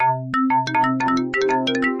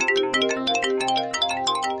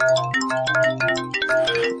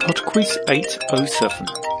Quiz 807.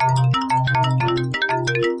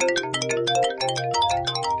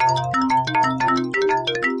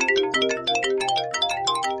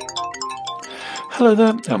 Hello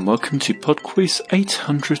there and welcome to Pod Quiz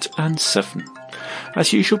 807.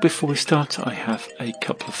 As usual, before we start, I have a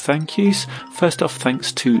couple of thank yous. First off,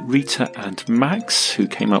 thanks to Rita and Max, who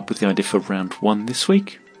came up with the idea for round 1 this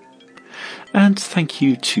week. And thank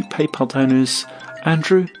you to PayPal donors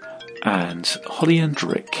Andrew and Holly and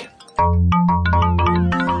Rick.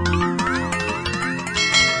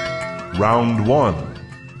 Round 1.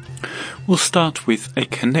 We'll start with a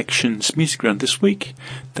Connections music round this week.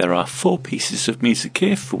 There are 4 pieces of music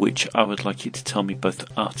here for which I would like you to tell me both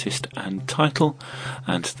artist and title,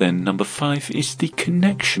 and then number 5 is the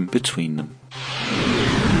connection between them.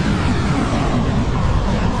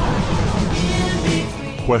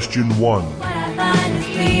 Question 1. What I find is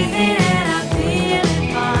pleasing and I'm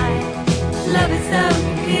feeling fine. Love is so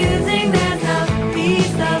confusing, there's no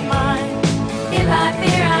peace of mind. If I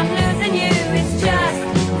fear I'm losing you, it's just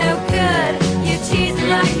no good. You cheese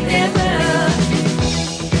like liver.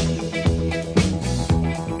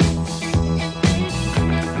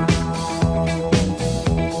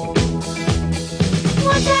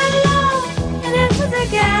 Once I loved and it was a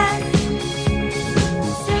gas.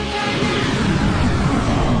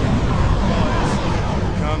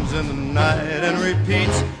 Comes in the night and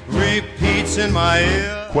repeats in my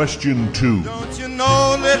ear. Question 2. Don't you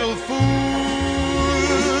know, little fool,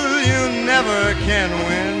 you never can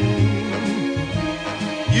win.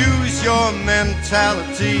 Use your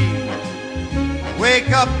mentality.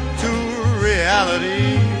 Wake up to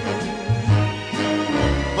reality.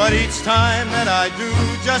 But each time that I do,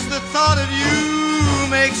 just the thought of you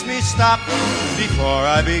makes me stop before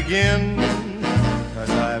I begin. 'Cause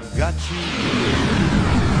I've got you.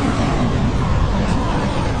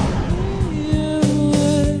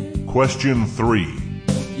 Question 3.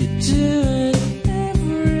 You do it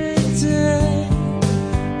every day.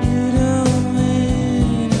 You don't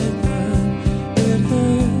mean it, but it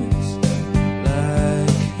hurts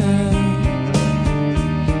like hell.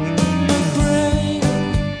 My brain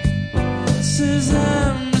says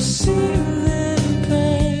I'm receiving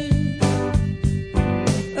pain,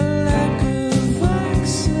 a lack of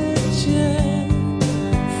oxygen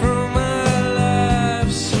from my life.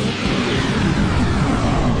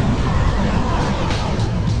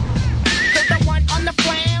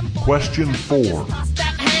 Question 4.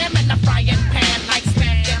 That ham in the frying pan, like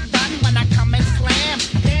smack and done when I come and slam.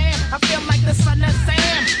 Damn, I feel like the son of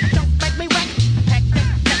Sam. Don't make me wreck. Hectic,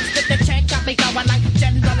 next to the check, got me going like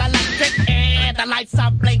General Electric. And the lights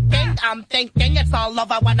are blinking. I'm thinking it's all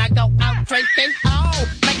over when I go out drinking. Oh,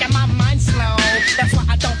 making my mind slow. That's why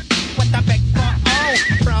I don't with the big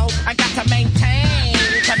 4-0, bro. I got to maintain,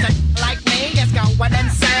 'cause a like me is going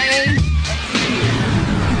insane.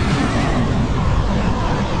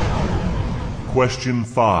 Question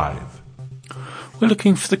 5. We're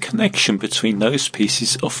looking for the connection between those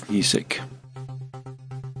pieces of music.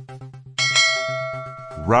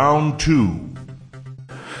 Round 2.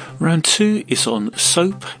 Round 2 is on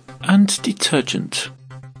soap and detergent.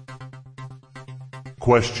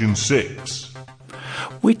 Question 6.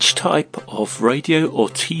 Which type of radio or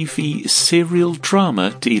TV serial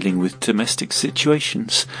drama dealing with domestic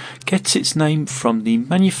situations gets its name from the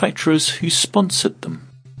manufacturers who sponsored them?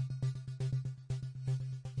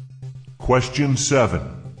 Question 7.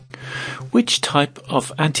 Which type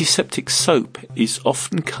of antiseptic soap is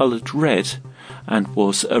often coloured red and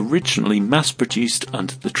was originally mass-produced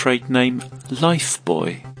under the trade name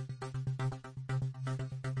Lifebuoy?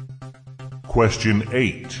 Question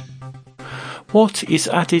 8. What is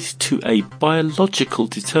added to a biological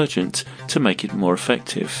detergent to make it more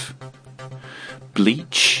effective?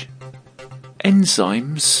 Bleach,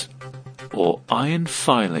 enzymes, or iron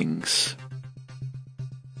filings?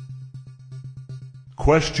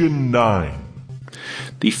 Question 9.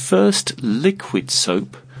 The first liquid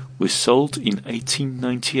soap was sold in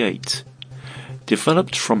 1898.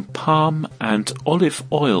 Developed from palm and olive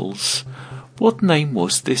oils, what name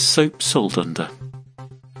was this soap sold under?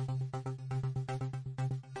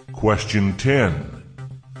 Question 10.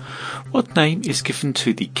 What name is given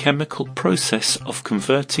to the chemical process of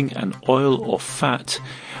converting an oil or fat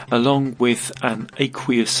along with an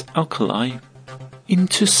aqueous alkali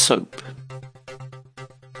into soap?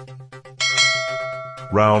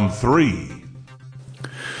 Round 3.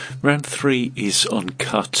 Round 3 is on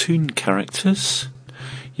cartoon characters.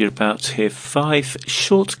 You're about to hear 5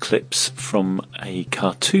 short clips from a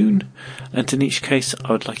cartoon, and in each case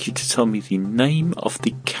I would like you to tell me the name of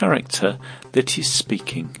the character that is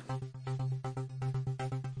speaking.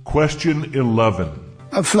 Question 11.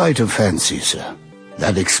 A flight of fancy, sir.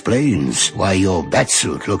 That explains why your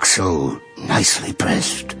batsuit looks so nicely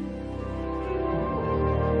pressed.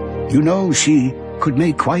 You know, she could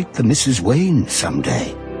make quite the Mrs. Wayne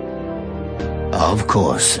someday. Of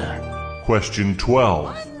course, sir. Question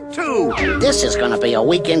 12. This is gonna be a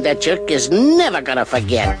weekend that Jerk is never gonna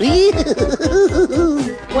forget.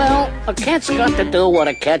 Well, a cat's got to do what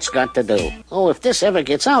a cat's got to do. Oh, if this ever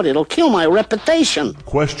gets out, it'll kill my reputation.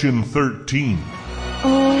 Question 13.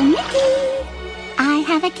 Oh, Mickey, I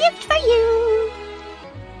have a gift for you.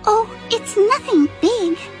 Oh, it's nothing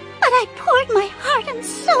big, but I poured my heart and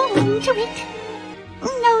soul into it.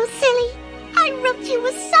 No, silly, I wrote you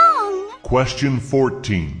a song. Question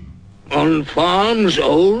 14. On farms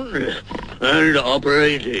owned and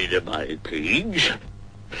operated by pigs,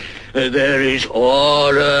 there is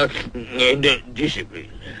order and discipline.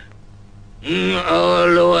 Our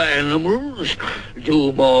lower animals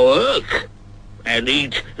do more work and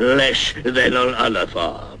eat less than on other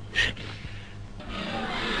farms.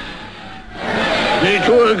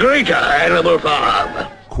 To a greater animal farm.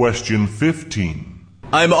 Question 15.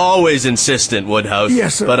 I'm always insistent, Woodhouse.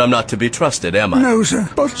 Yes, sir. But I'm not to be trusted, am I? No, sir,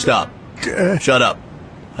 but... Stop. Shut up.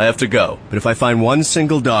 I have to go. But if I find one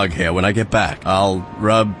single dog hair when I get back, I'll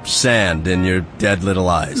rub sand in your dead little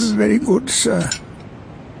eyes. Very good, sir.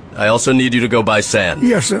 I also need you to go buy sand.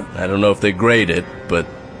 Yes, sir. I don't know if they grade it, but...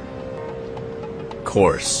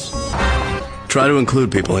 coarse. Try to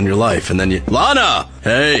include people in your life, and then you... Lana!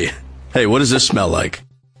 Hey! Hey, what does this smell like?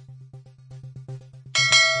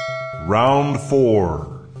 Round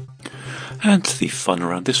 4. And the fun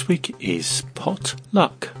around this week is pot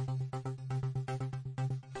luck.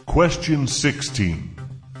 Question 16.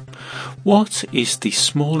 What is the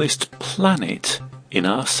smallest planet in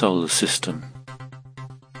our solar system?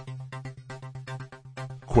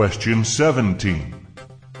 Question 17.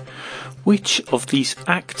 Which of these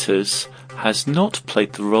actors has not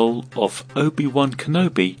played the role of Obi-Wan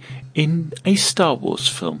Kenobi in a Star Wars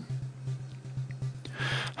film?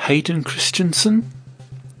 Hayden Christensen,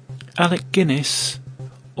 Alec Guinness,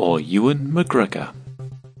 or Ewan McGregor?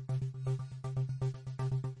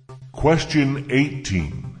 Question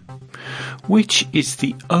 18. Which is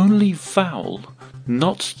the only vowel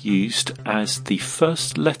not used as the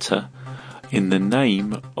first letter in the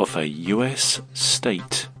name of a US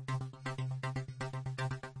state?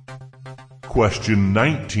 Question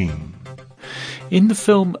 19. In the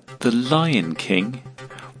film The Lion King,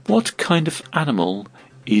 what kind of animal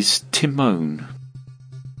is Timon?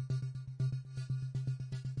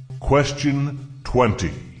 Question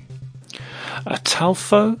 20.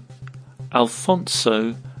 Atalfo,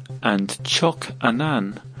 Alfonso, and Choc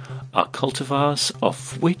Anan are cultivars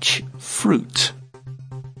of which fruit?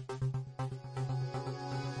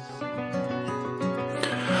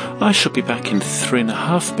 I shall be back in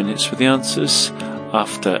 3.5 minutes with the answers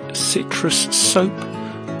after Citrus Soap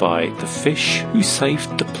by The Fish Who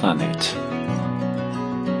Saved the Planet.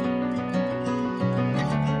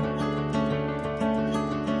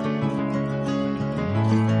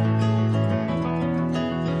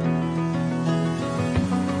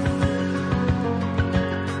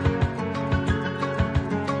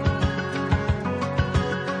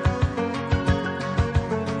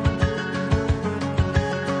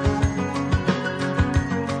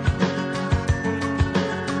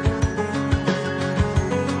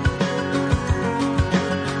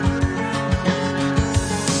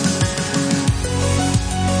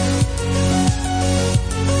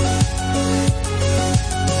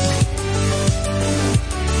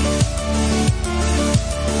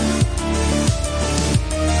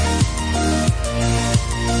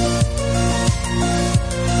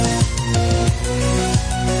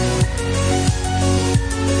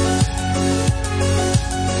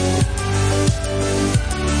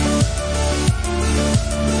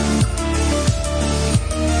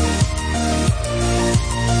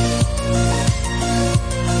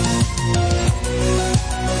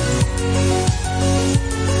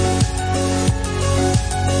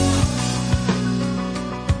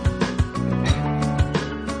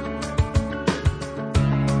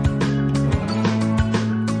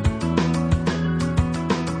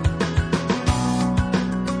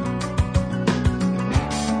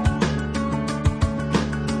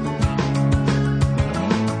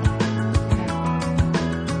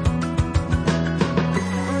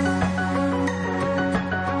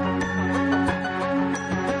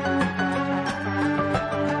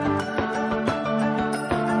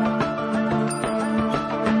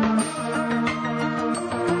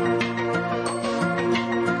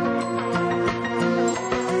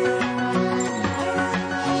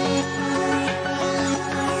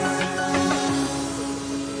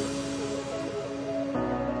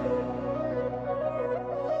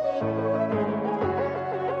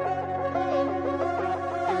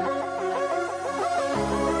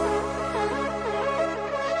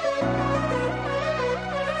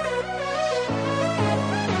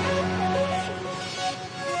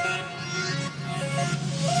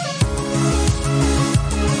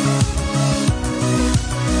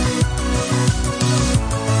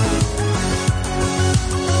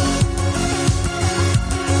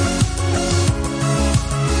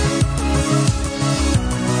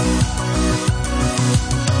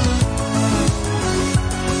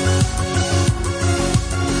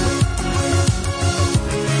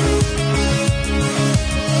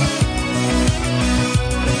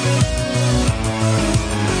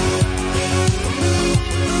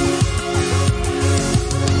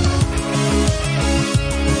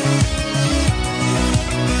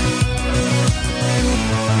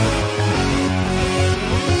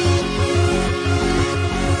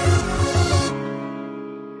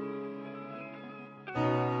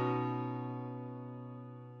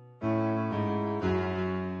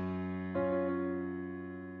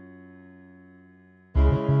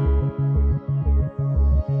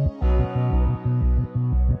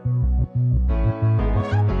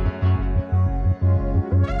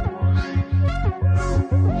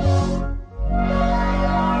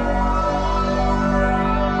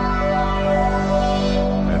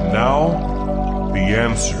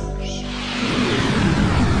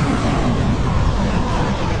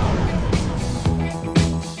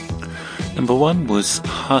 Number 1 was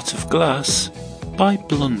Heart of Glass by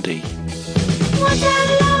Blondie. Once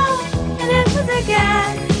had love, and it was a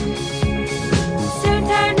gas. Soon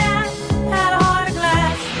turned out, had a heart of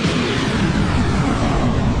glass.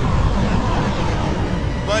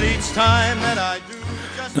 But each time that I do,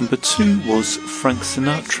 Number 2 was Frank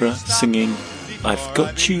Sinatra singing I've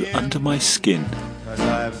Got You Under My Skin. 'cause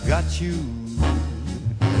I've got you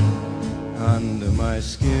under my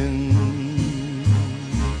skin.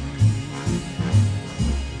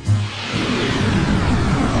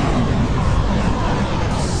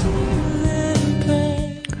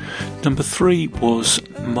 Number 3 was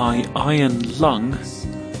My Iron Lung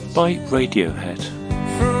by Radiohead.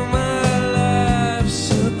 From my life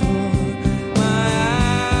support, my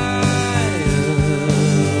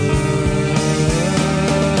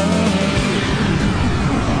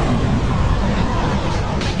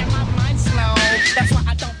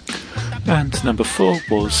And number 4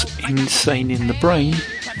 was Insane in the Brain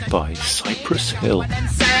by Cypress Hill.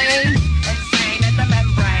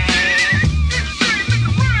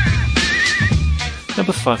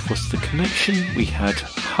 Number 5 was The Connection. We had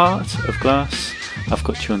Heart of Glass, I've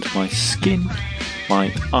Got You Under My Skin,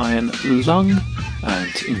 My Iron Lung,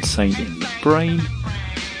 and Insane in the Brain.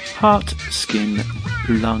 Heart, skin,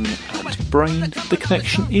 lung, and brain. The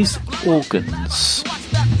Connection is organs.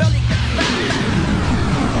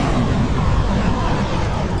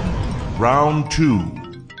 Round 2.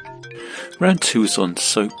 Round 2 is on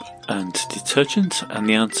soap and detergent, and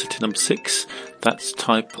the answer to number 6, that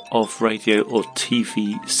type of radio or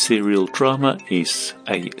TV serial drama, is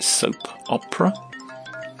a soap opera.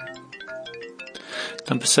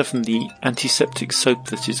 Number 7, the antiseptic soap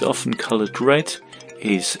that is often coloured red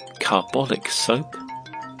is carbolic soap.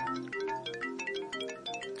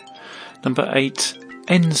 Number 8,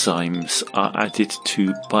 enzymes are added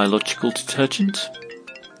to biological detergent.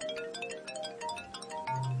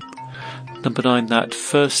 Number 9, that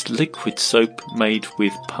first liquid soap made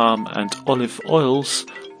with palm and olive oils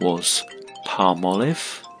was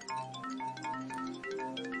Palmolive.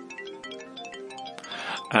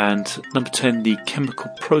 And number 10, the chemical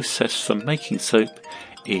process for making soap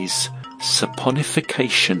is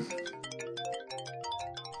saponification.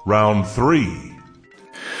 Round 3.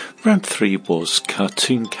 Round 3 was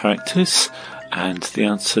cartoon characters, and the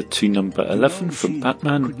answer to number 11 from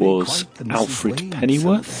Batman was Alfred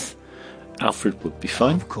Pennyworth. Alfred would be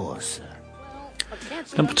fine. Of course.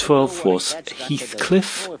 Number 12 was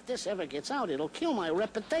Heathcliff. If this ever gets out, it'll kill my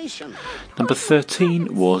reputation. Number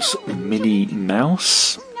 13 was Minnie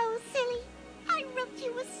Mouse. No, silly. I wrote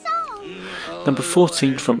you a song. Number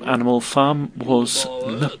 14 from Animal Farm was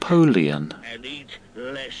Napoleon. And eat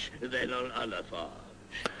less than on other farms.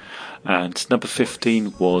 And number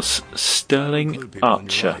 15 was Sterling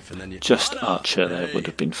Archer. Just Archer there would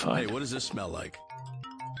have been Hey, fine. what does this smell like?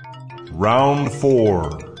 Round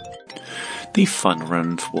 4. The final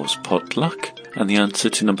round was Potluck, and the answer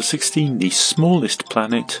to number 16, the smallest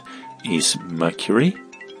planet, is Mercury.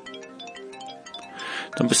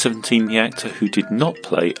 Number 17, the actor who did not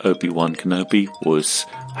play Obi-Wan Kenobi was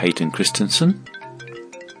Hayden Christensen.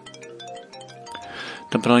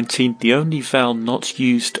 Number 19, the only vowel not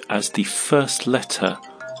used as the first letter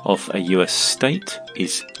of a US state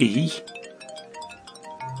is E.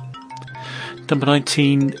 Number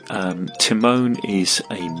 19, Timon is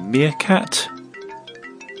a meerkat.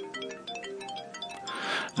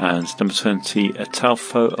 And number 20,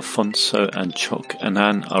 Atalfo, Afonso and Choc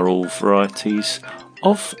Anan are all varieties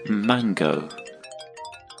of mango.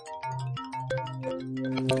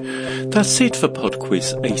 That's it for Pod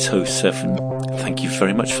Quiz 807. Thank you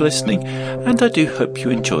very much for listening, and I do hope you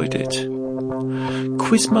enjoyed it.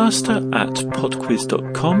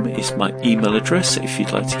 Quizmaster@podquiz.com is my email address if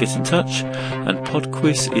you'd like to get in touch, and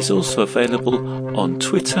Podquiz is also available on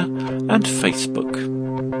Twitter and Facebook.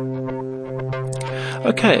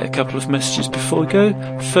 Okay, a couple of messages before we go.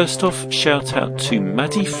 First off, shout out to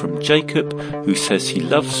Maddie from Jacob, who says he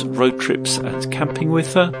loves road trips and camping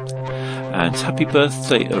with her. And happy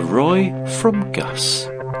birthday, Roy, from Gus.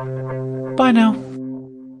 Bye now.